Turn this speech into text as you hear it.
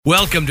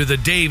Welcome to the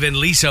Dave and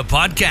Lisa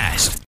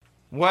podcast.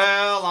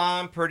 Well,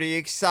 I'm pretty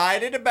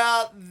excited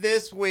about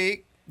this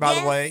week, by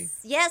the way.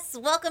 Yes,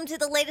 welcome to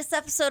the latest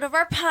episode of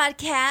our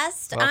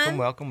podcast.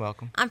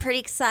 Welcome. I'm pretty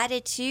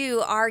excited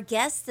too. Our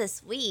guest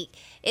this week,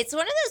 it's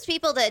one of those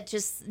people that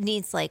just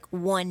needs like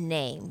one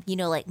name, you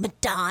know, like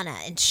Madonna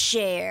and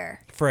Cher.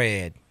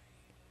 Fred.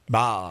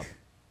 Bob.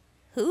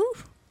 Who?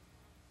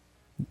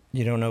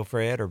 You don't know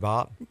Fred or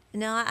Bob?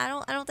 No, I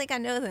don't think I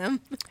know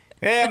them.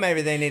 Yeah,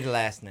 maybe they need a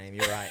last name.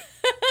 You're right.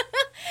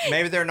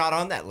 Maybe they're not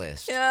on that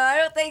list. No, I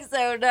don't think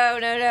so. No.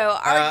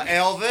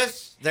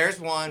 Elvis, there's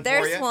one for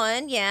you. There's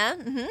one, yeah.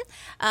 Mm-hmm.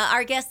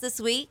 Our guest this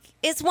week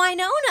is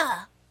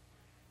Wynonna.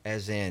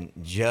 As in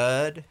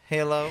Judd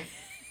Hello.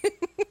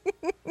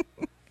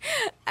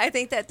 I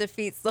think that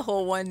defeats the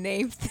whole one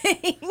name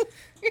thing.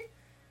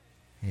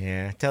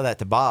 Yeah, tell that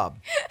to Bob.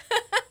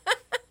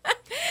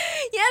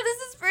 Yeah, this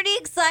is pretty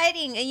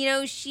exciting. And, you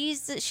know,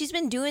 she's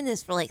been doing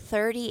this for like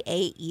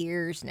 38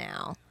 years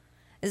now.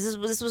 This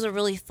was a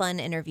really fun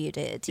interview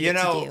to get to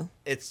do.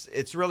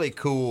 It's really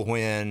cool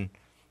when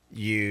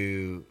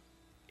you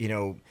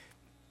know,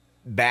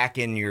 back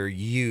in your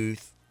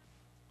youth,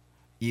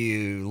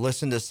 you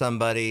listen to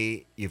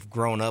somebody, you've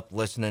grown up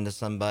listening to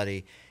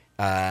somebody,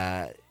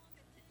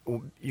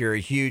 you're a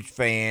huge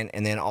fan,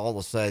 and then all of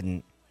a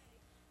sudden,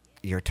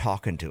 you're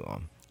talking to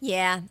them.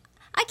 Yeah.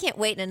 I can't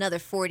wait in another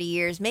 40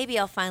 years. Maybe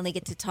I'll finally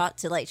get to talk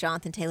to, like,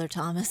 Jonathan Taylor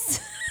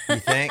Thomas. You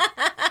think?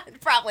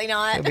 Probably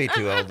not. He'll be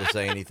too old to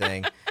say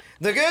anything.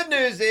 The good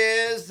news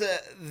is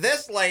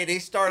this lady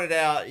started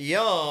out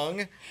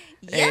young,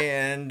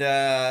 and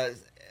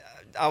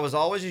I was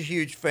always a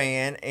huge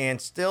fan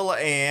and still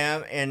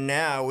am, and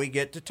now we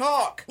get to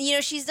talk. You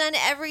know, she's done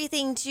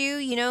everything, too,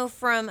 you know,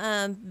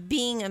 from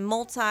being a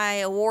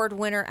multi-award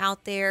winner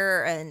out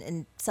there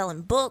and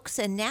selling books,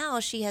 and now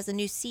she has a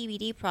new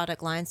CBD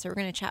product line, so we're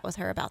going to chat with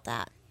her about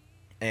that.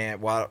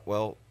 And, why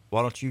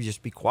don't you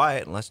just be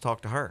quiet and let's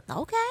talk to her?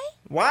 Okay.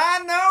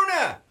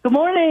 Wynonna! Good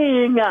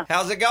morning.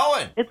 How's it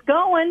going? It's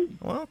going.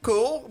 Well,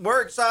 cool.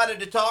 We're excited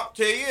to talk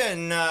to you,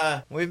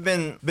 and we've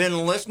been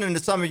listening to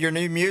some of your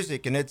new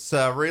music, and it's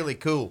really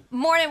cool.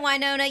 Morning,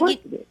 Wynonna.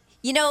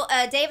 You know,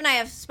 Dave and I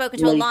have spoken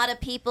to a lot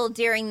of people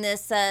during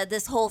this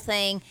whole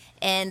thing,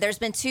 and there's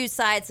been two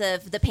sides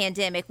of the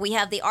pandemic. We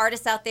have the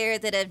artists out there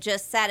that have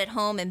just sat at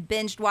home and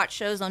binged watched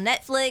shows on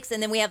Netflix,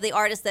 and then we have the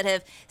artists that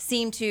have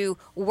seemed to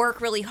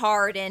work really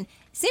hard. And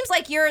it seems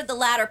like you're the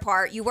latter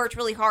part. You worked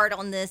really hard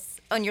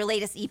on your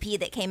latest EP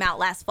that came out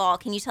last fall.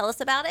 Can you tell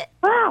us about it?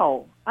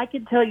 Wow. I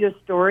can tell you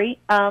a story.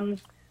 So,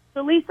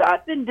 Lisa,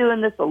 I've been doing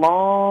this a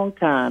long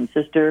time,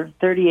 sister,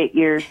 38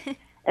 years.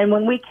 And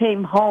when we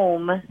came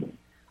home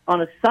on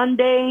a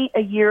Sunday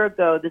a year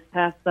ago, this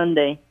past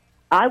Sunday,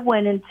 I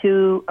went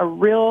into a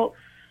real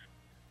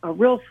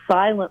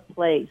silent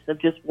place of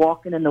just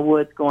walking in the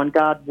woods going,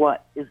 God,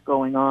 what is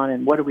going on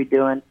and what are we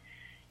doing?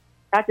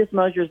 Cactus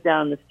Mosier's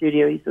down in the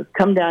studio. He says,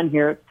 come down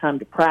here. It's time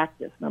to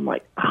practice. And I'm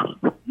like, oh,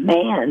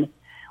 man,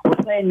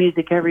 we're playing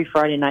music every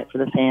Friday night for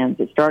the fans.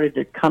 It started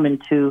to come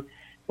into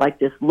like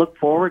this look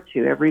forward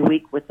to every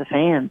week with the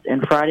fans.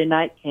 And Friday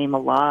night came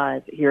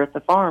alive here at the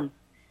farm.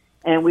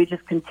 And we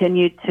just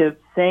continued to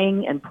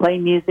sing and play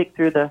music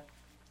through the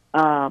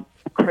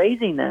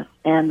craziness.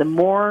 And the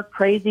more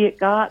crazy it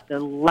got, the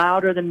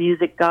louder the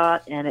music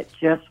got. And it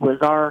just was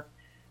our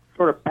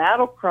sort of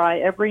battle cry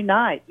every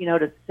night, you know,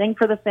 to sing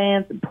for the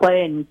fans and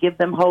play and give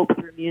them hope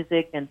through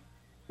music. And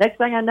next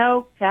thing I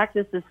know,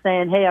 Cactus is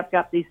saying, hey, I've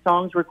got these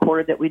songs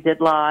recorded that we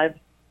did live.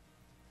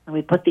 And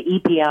we put the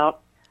EP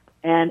out.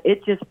 And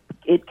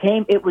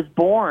it was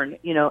born,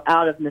 you know,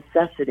 out of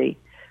necessity.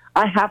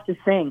 I have to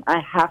sing. I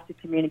have to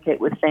communicate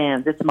with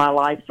fans. It's my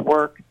life's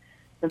work.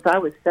 Since I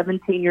was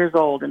 17 years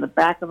old, in the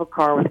back of a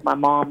car with my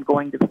mom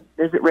going to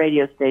visit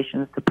radio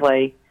stations to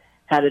play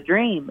Had a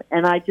Dream.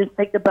 And I just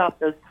think about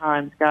those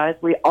times, guys.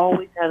 We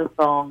always had a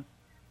song.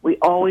 We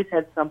always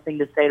had something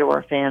to say to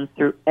our fans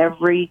through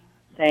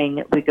everything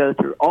that we go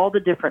through, all the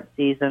different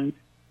seasons.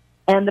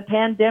 And the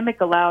pandemic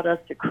allowed us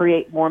to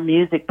create more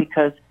music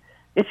because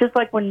it's just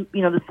like when,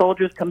 you know, the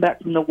soldiers come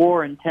back from the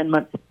war and 10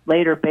 months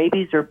later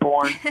babies are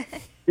born.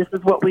 This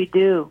is what we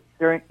do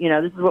this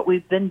is what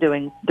we've been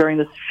doing during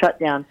this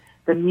shutdown.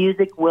 The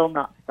music will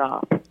not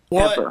stop,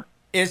 ever.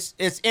 It's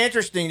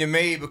interesting to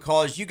me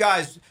because you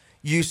guys,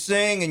 you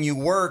sing and you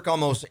work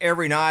almost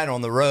every night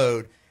on the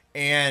road,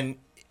 and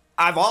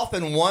I've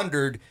often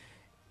wondered,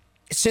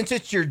 since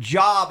it's your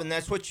job and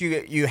that's what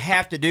you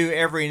have to do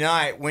every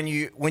night, when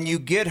you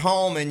get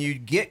home and you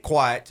get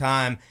quiet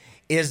time,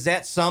 is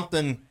that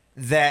something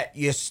that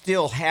you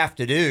still have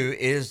to do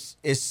is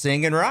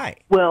sing and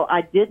write? Well,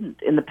 I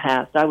didn't in the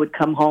past. I would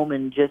come home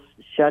and just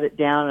shut it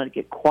down and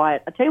get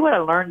quiet. I tell you what I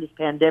learned this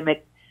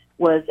pandemic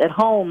was at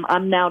home,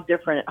 I'm now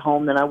different at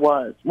home than I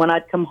was. When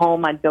I'd come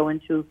home, I'd go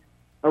into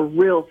a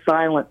real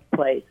silent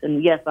place.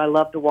 And yes, I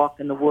love to walk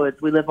in the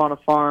woods. We live on a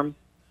farm.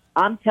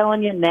 I'm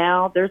telling you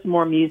now, there's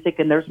more music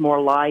and there's more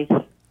life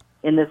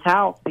in this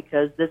house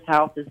because this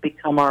house has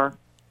become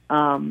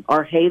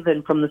our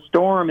haven from the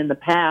storm in the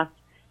past.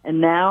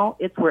 And now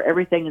it's where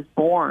everything is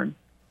born.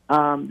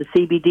 The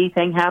CBD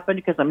thing happened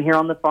because I'm here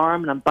on the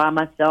farm and I'm by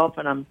myself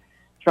and I'm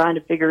trying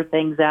to figure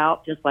things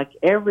out just like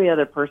every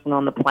other person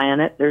on the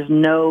planet. There's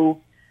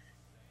no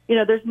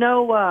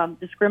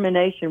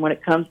discrimination when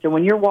it comes to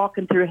when you're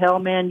walking through hell,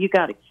 man, you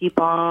got to keep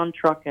on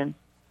trucking.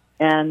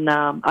 And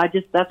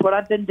that's what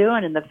I've been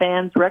doing, and the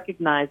fans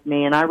recognize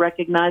me, and I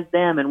recognize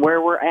them, and where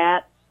we're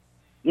at,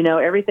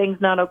 everything's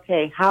not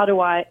okay. How do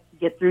I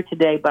get through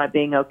today by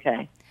being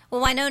okay?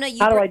 Well, Wynonna,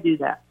 how do I do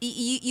that?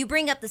 You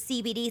bring up the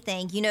CBD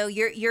thing.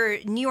 You're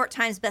a New York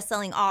Times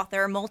bestselling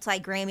author,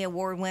 multi-Grammy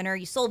Award winner.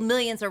 You sold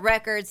millions of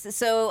records.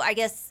 So I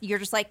guess you're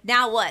just like,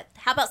 now what?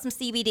 How about some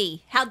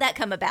CBD? How'd that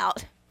come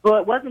about?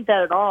 Well, it wasn't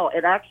that at all.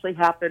 It actually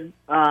happened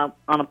on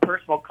a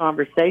personal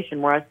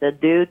conversation where I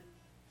said, dude,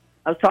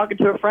 I was talking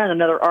to a friend,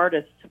 another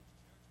artist,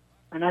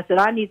 and I said,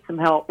 I need some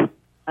help.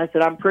 I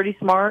said, I'm pretty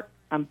smart.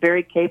 I'm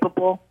very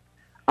capable.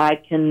 I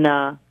can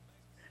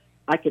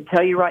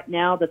tell you right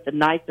now that the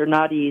nights are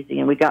not easy,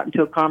 and we got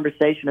into a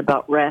conversation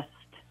about rest,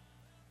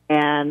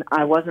 and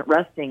I wasn't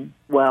resting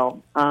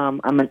well. I'm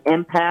an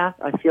empath.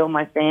 I feel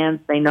my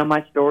fans. They know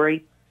my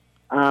story.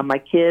 My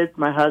kids,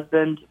 my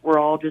husband, we're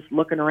all just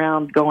looking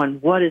around going,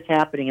 what is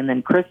happening? And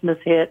then Christmas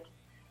hit,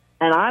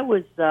 and I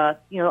was,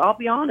 I'll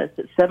be honest,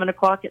 at 7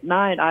 o'clock at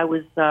night, I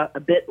was a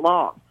bit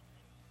lost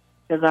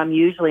because I'm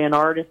usually an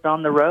artist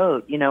on the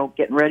road,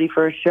 getting ready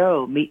for a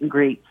show, meet and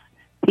greets,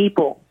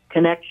 people,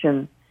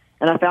 connection.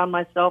 And I found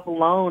myself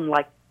alone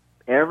like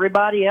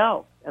everybody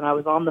else. And I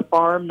was on the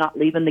farm, not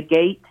leaving the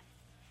gate,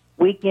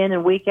 week in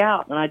and week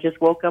out. And I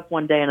just woke up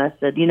one day and I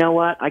said, you know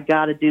what? I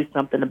got to do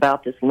something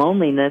about this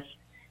loneliness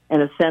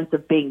and a sense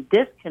of being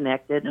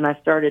disconnected. And I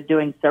started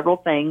doing several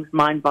things,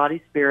 mind,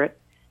 body, spirit.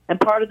 And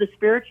part of the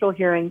spiritual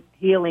healing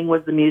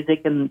was the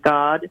music and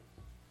God.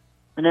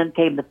 And then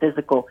came the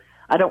physical.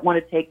 I don't want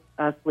to take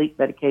sleep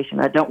medication.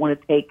 I don't want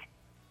to take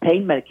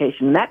pain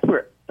medication. And that's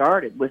where it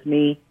started, was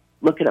me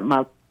looking at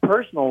my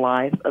personal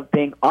life of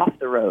being off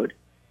the road,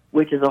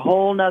 which is a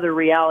whole nother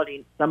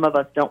reality some of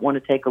us don't want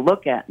to take a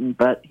look at,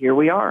 but here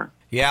we are.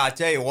 Yeah, I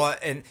tell you what,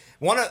 and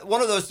one of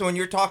those, when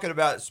you're talking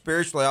about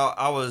spiritually,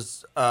 I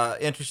was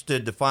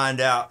interested to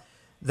find out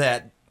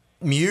that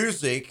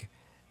music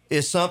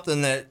is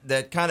something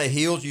that kind of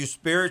heals you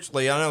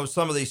spiritually. I know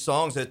some of these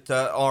songs that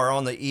are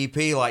on the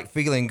EP, like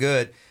Feeling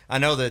Good, I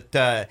know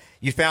that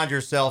you found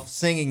yourself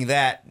singing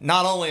that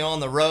not only on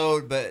the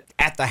road, but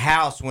at the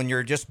house when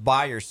you're just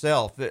by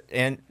yourself.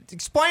 And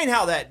explain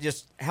how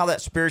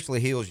that spiritually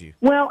heals you.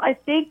 Well, I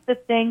think the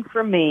thing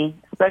for me,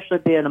 especially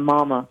being a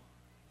mama,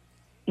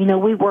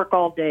 we work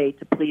all day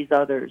to please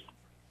others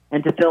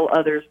and to fill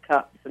others'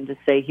 cups and to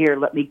say, here,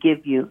 let me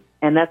give you.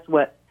 And that's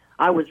what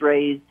I was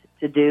raised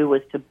to do,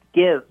 was to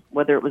give,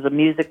 whether it was a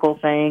musical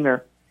thing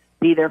or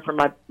be there for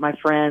my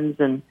friends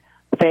and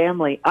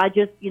family. I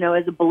just,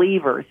 as a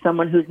believer,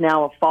 someone who's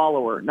now a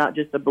follower, not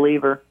just a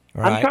believer,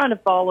 right. I'm trying to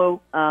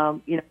follow,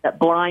 that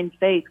blind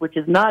faith, which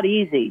is not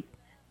easy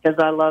because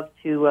I love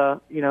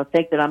to,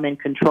 think that I'm in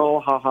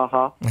control, ha, ha,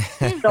 ha.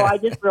 So I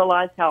just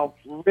realized how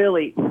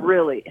really,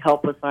 really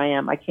helpless I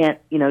am. I can't,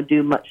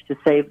 do much to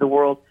save the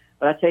world,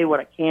 but I tell you what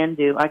I can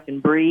do. I can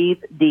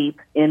breathe deep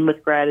in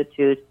with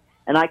gratitude,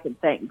 and I can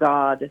thank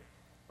God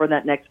for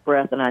that next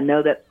breath. And I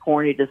know that's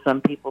corny to some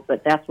people,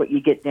 but that's what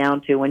you get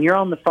down to. When you're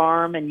on the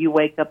farm and you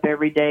wake up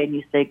every day and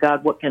you say,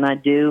 God, what can I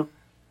do?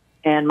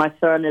 And my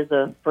son is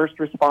a first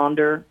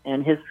responder,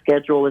 and his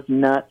schedule is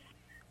nuts.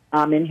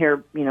 I'm in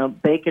here,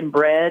 baking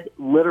bread,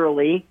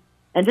 literally,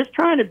 and just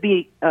trying to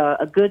be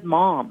a good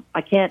mom.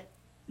 I can't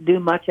do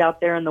much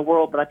out there in the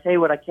world, but I tell you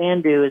what I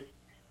can do is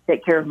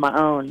take care of my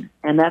own,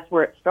 and that's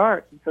where it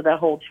starts. And so that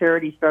whole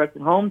charity starts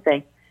at home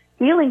thing.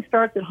 Healing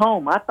starts at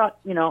home. I thought,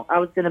 I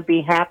was going to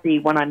be happy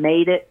when I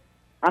made it.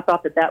 I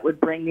thought that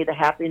would bring me the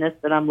happiness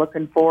that I'm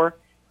looking for.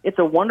 It's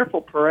a wonderful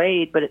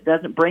parade, but it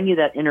doesn't bring you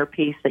that inner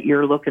peace that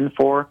you're looking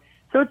for.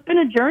 So it's been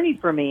a journey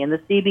for me, and the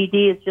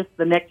CBD is just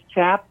the next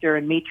chapter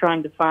in me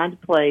trying to find a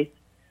place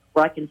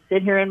where I can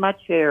sit here in my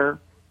chair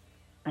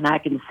and I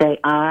can say,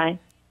 I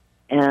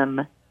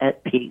am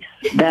at peace.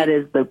 That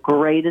is the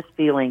greatest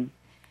feeling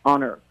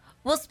on earth.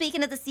 Well,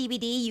 speaking of the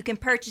CBD, you can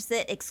purchase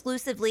it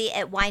exclusively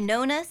at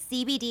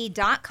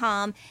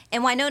WynonnaCBD.com.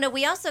 And Wynonna,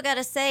 we also got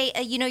to say,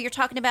 you're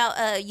talking about,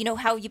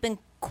 how you've been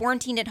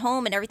quarantined at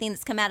home and everything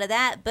that's come out of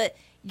that, but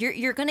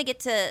you're going to get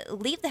to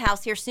leave the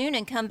house here soon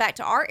and come back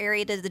to our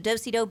area to the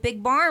Do-Si-Do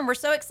Big Barn. We're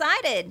so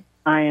excited.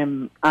 I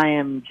am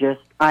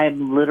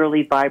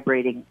literally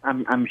vibrating.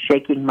 I'm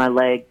shaking my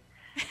legs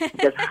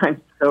because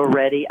I'm so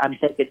ready. I'm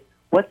thinking,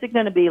 what's it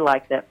going to be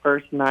like that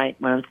first night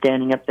when I'm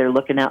standing up there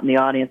looking out in the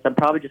audience? I'm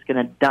probably just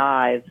going to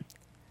dive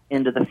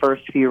into the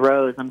first few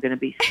rows. I'm going to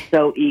be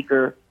so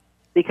eager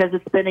because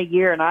it's been a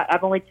year, and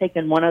I've only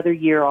taken one other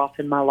year off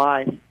in my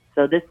life.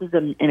 So this is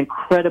an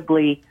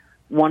incredibly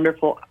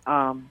wonderful,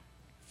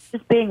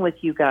 just being with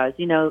you guys.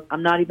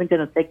 I'm not even going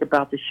to think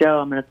about the show.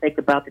 I'm going to think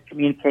about the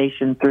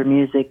communication through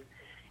music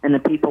and the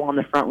people on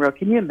the front row.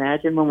 Can you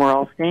imagine when we're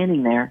all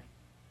standing there?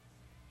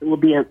 It will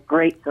be a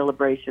great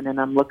celebration, and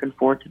I'm looking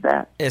forward to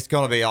that. It's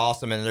going to be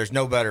awesome, and there's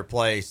no better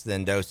place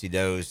than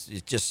Do-Si-Do's.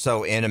 It's just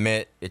so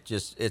intimate.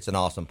 It's an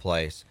awesome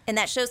place. And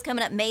that show's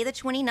coming up May the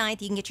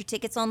 29th. You can get your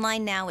tickets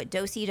online now at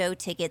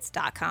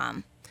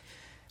dosidotickets.com.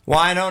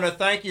 Winona,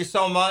 thank you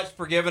so much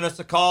for giving us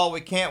a call.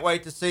 We can't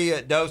wait to see you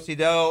at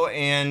Do-Si-Do,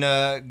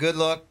 and good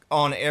luck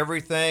on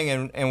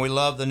everything, and we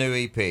love the new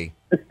EP.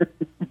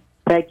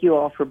 Thank you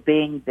all for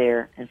being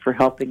there and for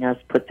helping us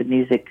put the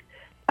music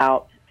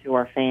out to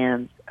our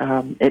fans.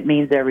 It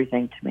means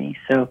everything to me.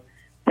 So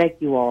thank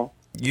you all.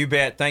 You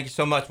bet. Thank you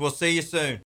so much. We'll see you soon.